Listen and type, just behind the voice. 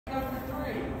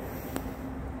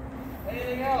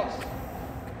Anything else?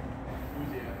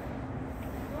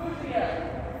 Enthusiasm.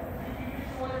 You can use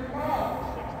it when you're proud,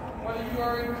 whether you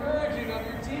are encouraging of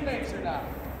your teammates or not.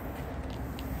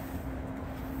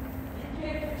 You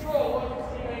can't control what your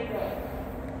teammate does.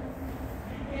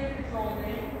 You can't control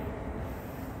me.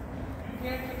 You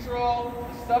can't control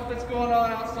the stuff that's going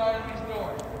on outside of these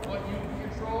doors. What you can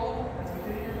control, that's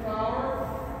within your power,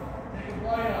 take a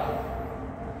bite out.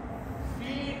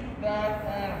 Feed that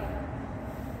animal.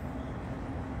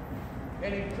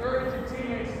 And encourage your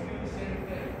teammates to do the same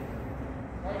thing.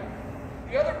 Right?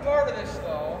 The other part of this,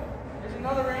 though, is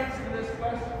another answer to this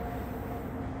question.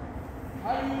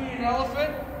 How do you eat an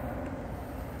elephant?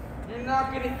 You're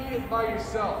not going to eat it by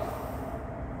yourself.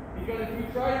 Because if you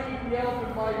try to eat the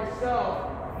elephant by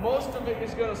yourself, most of it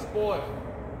is going to spoil.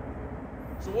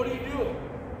 So what do?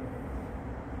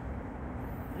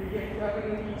 You get Kevin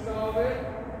to eat some of it,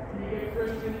 and you get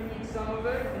Christian to eat some of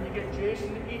it, and you get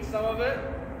Jason to eat some of it,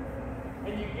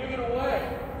 and you give it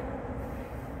away.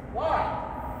 Why?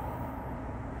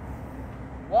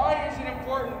 Why is it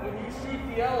important when you shoot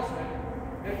the elephant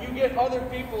that you get other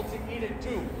people to eat it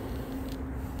too?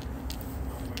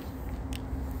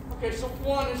 Okay, so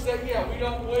one is that, yeah, we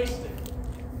don't waste it.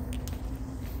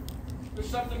 There's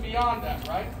something beyond that,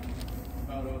 right?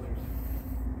 About others.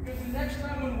 Because the next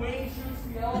time when Wayne shoots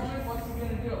the elephant, what's he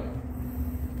going to do?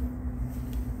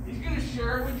 He's going to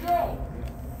share it with Joe.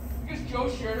 Because Joe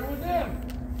shared it with him.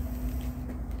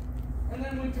 And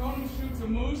then when Tony shoots a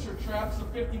moose or traps a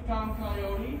 50-pound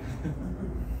coyote,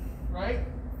 right?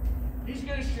 He's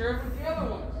going to share it with the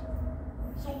other ones.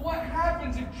 So what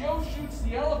happens if Joe shoots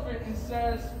the elephant and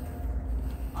says,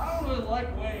 I don't really like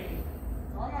Wayne,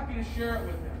 so I'm not going to share it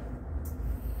with him?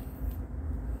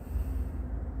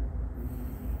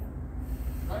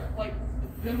 Right? Like,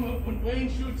 then when Wayne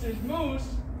shoots his moose,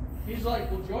 he's like,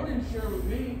 well, Joe didn't share with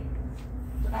me.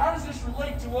 So how does this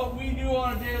relate to what we do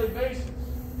on a daily basis?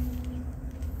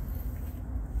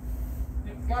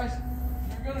 Guys,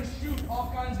 you're going to shoot all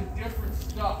kinds of different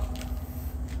stuff.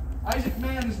 Isaac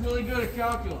Mann is really good at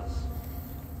calculus.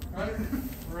 Right?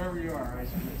 Wherever you are,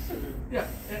 Isaac. Yeah,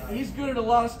 and he's good at a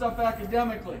lot of stuff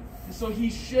academically. And so he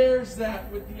shares that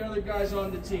with the other guys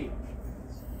on the team.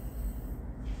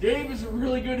 Dave is a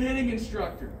really good hitting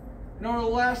instructor. And over the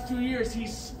last 2 years, he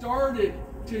started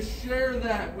to share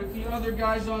that with the other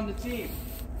guys on the team.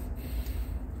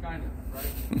 Kind of,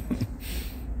 right?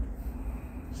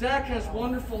 Zach has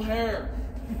wonderful hair.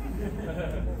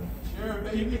 Sure,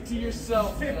 keep it to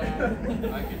yourself, Zach.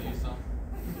 I could use some.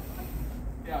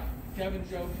 Yeah, Kevin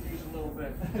Joe could use a little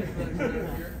bit.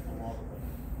 Here.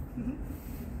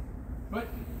 But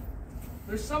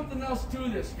there's something else to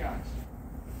this, guys.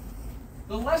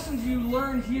 The lessons you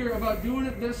learn here about doing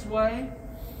it this way,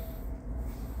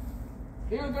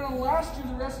 they are going to last you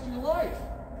the rest of your life.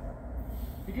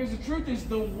 Because the truth is,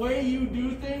 the way you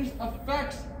do things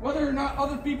affects whether or not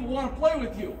other people want to play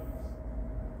with you.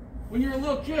 When you're a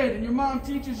little kid and your mom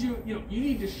teaches you, you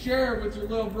need to share with your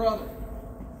little brother.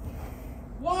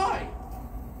 Why?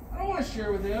 I don't want to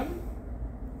share with him.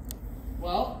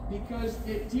 Well, because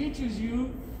it teaches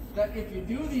you that if you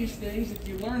do these things, if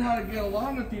you learn how to get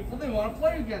along with people, they want to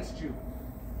play against you.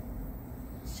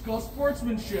 It's called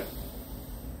sportsmanship.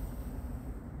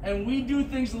 And we do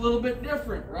things a little bit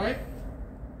different, right?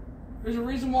 There's a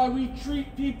reason why we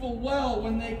treat people well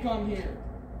when they come here,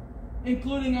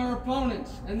 including our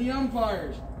opponents and the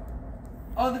umpires,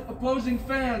 other opposing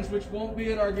fans, which won't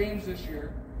be at our games this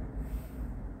year.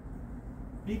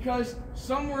 Because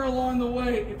somewhere along the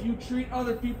way, if you treat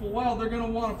other people well, they're going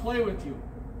to want to play with you.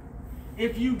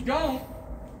 If you don't,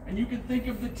 and you can think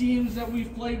of the teams that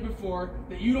we've played before,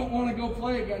 that you don't want to go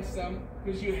play against them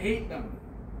because you hate them.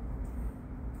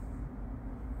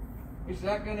 Is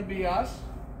that going to be us?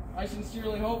 I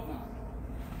sincerely hope not.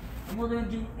 And we're going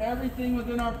to do everything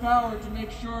within our power to make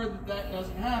sure that that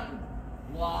doesn't happen.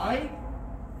 Why?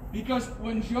 Because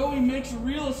when Joey makes a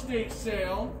real estate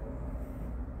sale,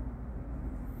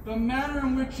 the manner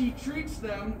in which he treats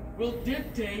them will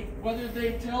dictate whether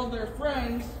they tell their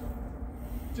friends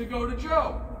to go to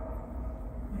Joe.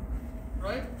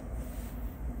 Right?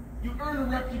 You earn a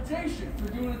reputation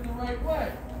for doing it the right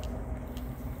way.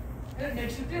 And it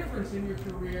makes a difference in your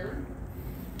career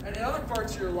and in other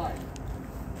parts of your life.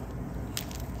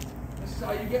 This is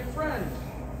how you get friends.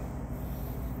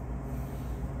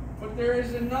 But there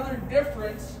is another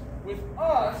difference with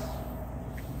us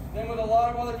than with a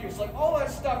lot of other people. It's like all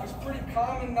that stuff is pretty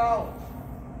common knowledge.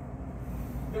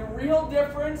 The real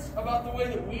difference about the way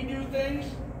that we do things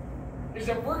is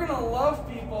that we're going to love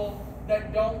people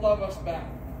that don't love us back.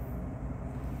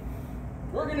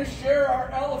 We're going to share our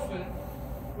elephant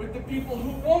with the people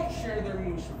who won't share their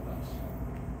moose with us?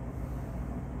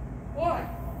 Why?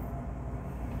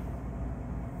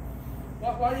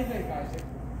 Why do you think, Isaac?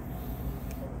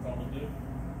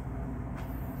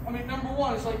 I mean, number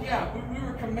one, it's like, yeah, we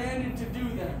were commanded to do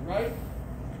that, right?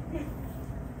 I mean,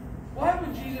 why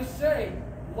would Jesus say,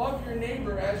 love your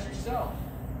neighbor as yourself?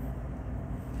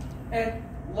 And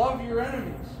love your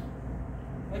enemies?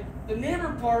 Like, the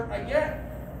neighbor part, I get.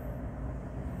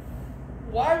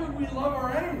 Why would we love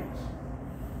our enemies?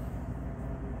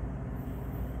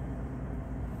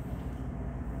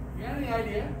 You got any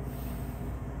idea?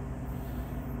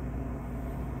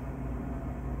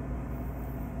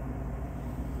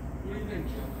 What do you think,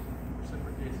 Joe?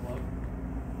 Reciprocates love.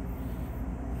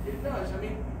 It does. I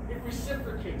mean, it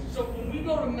reciprocates. So when we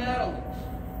go to Madeline's,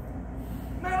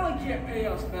 Madeline can't pay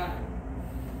us back.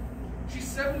 She's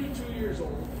 72 years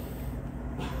old.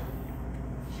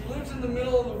 She lives in the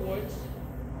middle of the woods.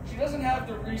 She doesn't have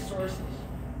the resources.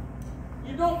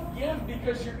 You don't give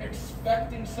because you're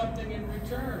expecting something in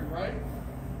return, right?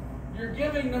 You're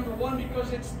giving, number one,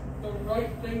 because it's the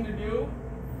right thing to do.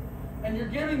 And you're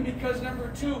giving because, number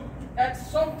two, at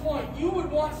some point, you would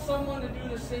want someone to do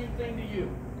the same thing to you.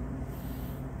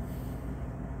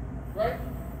 Right?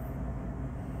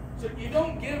 So you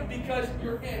don't give because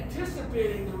you're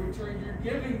anticipating the return.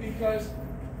 You're giving because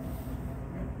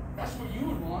that's what you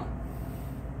would want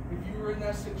if you were in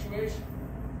that situation.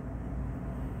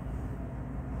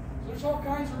 So there's all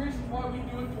kinds of reasons why we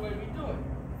do it the way we do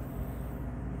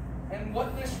it. And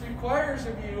what this requires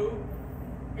of you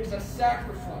is a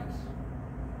sacrifice.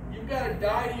 You've got to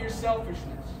die to your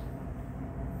selfishness.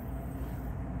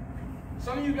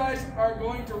 Some of you guys are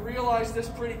going to realize this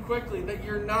pretty quickly, that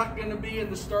you're not going to be in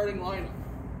the starting lineup.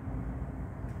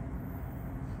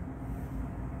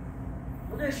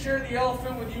 We're going to share the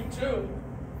elephant with you too.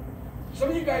 Some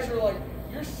of you guys are like,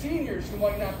 you're seniors who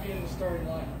might not be in the starting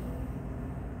lineup.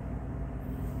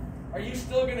 Are you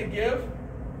still going to give?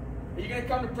 Are you going to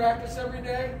come to practice every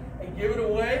day and give it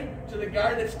away to the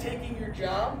guy that's taking your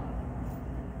job?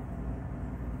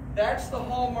 That's the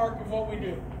hallmark of what we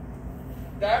do.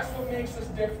 That's what makes us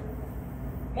different.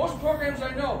 Most programs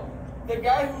I know, the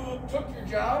guy who took your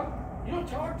job, you don't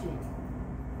talk to him.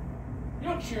 You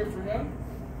don't cheer for him.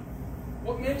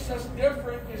 What makes us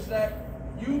different is that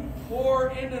you pour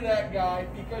into that guy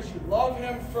because you love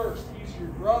him first. He's your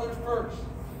brother first.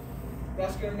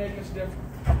 That's going to make us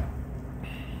different.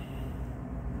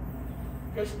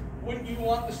 Because wouldn't you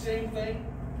want the same thing?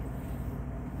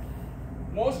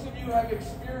 Most of you have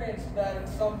experienced that at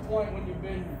some point when you've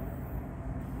been here.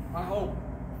 I hope.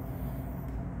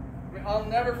 I mean, I'll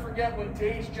never forget when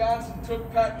Tage Johnson took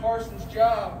Pat Carson's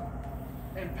job,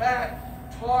 and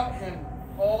Pat taught him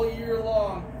all year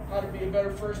long how to be a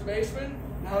better first baseman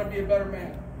and how to be a better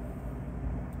man.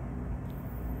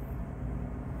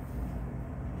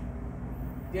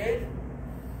 Dave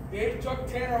took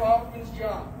Tanner Hoffman's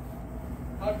job.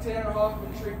 How did Tanner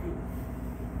Hoffman treat you?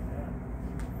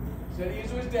 Said he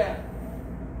was his dad.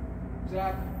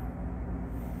 Exactly.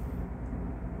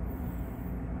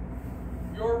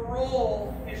 Your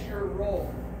role is your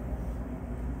role.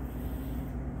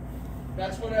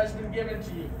 That's what has been given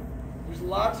to you. There's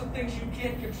lots of things you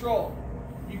can't control.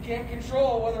 You can't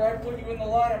control whether I put you in the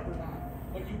lineup or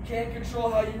not, but you can control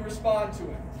how you respond to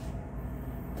it.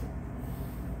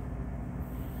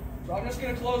 So I'm just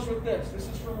going to close with this. This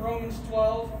is from Romans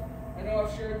 12. I know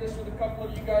I've shared this with a couple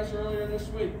of you guys earlier this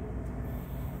week.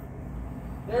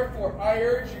 Therefore, I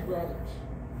urge you, brothers,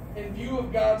 in view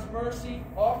of God's mercy,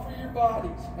 offer your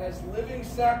bodies as living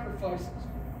sacrifices,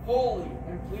 holy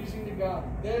and pleasing to God.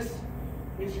 This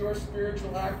is your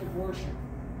spiritual act of worship.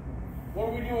 What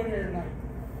are we doing here tonight?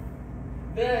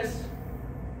 This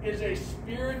is a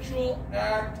spiritual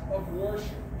act of worship.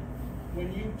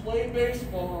 When you play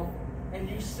baseball and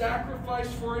you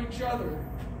sacrifice for each other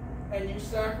and you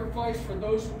sacrifice for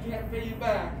those who can't pay you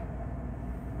back,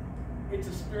 it's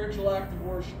a spiritual act of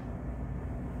worship.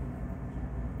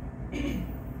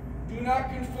 Do not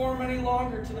conform any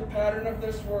longer to the pattern of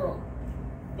this world,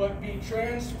 but be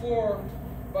transformed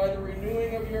by the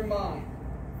renewing of your mind.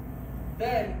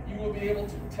 Then you will be able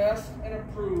to test and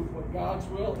approve what God's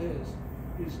will is,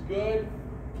 his good,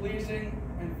 pleasing,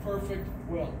 and perfect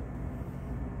will.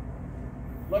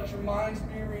 Let your minds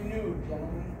be renewed,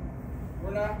 gentlemen.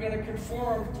 We're not going to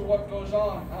conform to what goes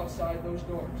on outside those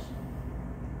doors.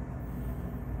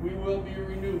 We will be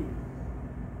renewed.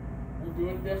 We'll do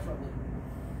it differently.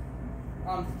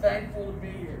 I'm thankful to be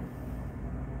here.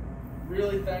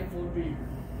 Really thankful to be here.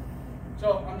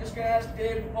 So I'm just going to ask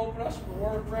Dave to open us with a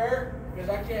word of prayer because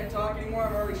I can't talk anymore.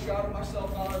 I've already shouted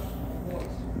myself out of voice.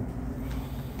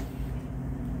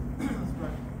 Let's pray.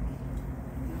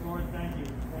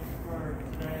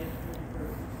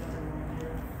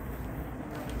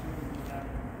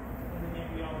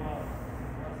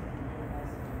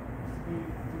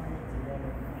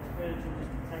 pray that you'll just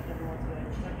protect everyone today,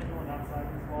 protect everyone outside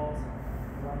these walls,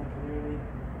 around the community.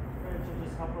 Pray that you'll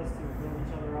just help us to build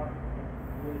each other up and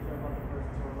really care about the person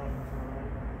to our left and to our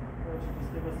right. Pray that you'll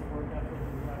just give us the work ethic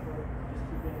and the effort, just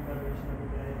keep getting better each and every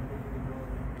day and making the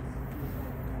ability.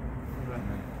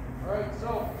 All right,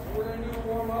 so we're going to do a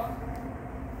warm-up.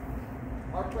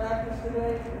 Our practice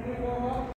today, we do warm-up.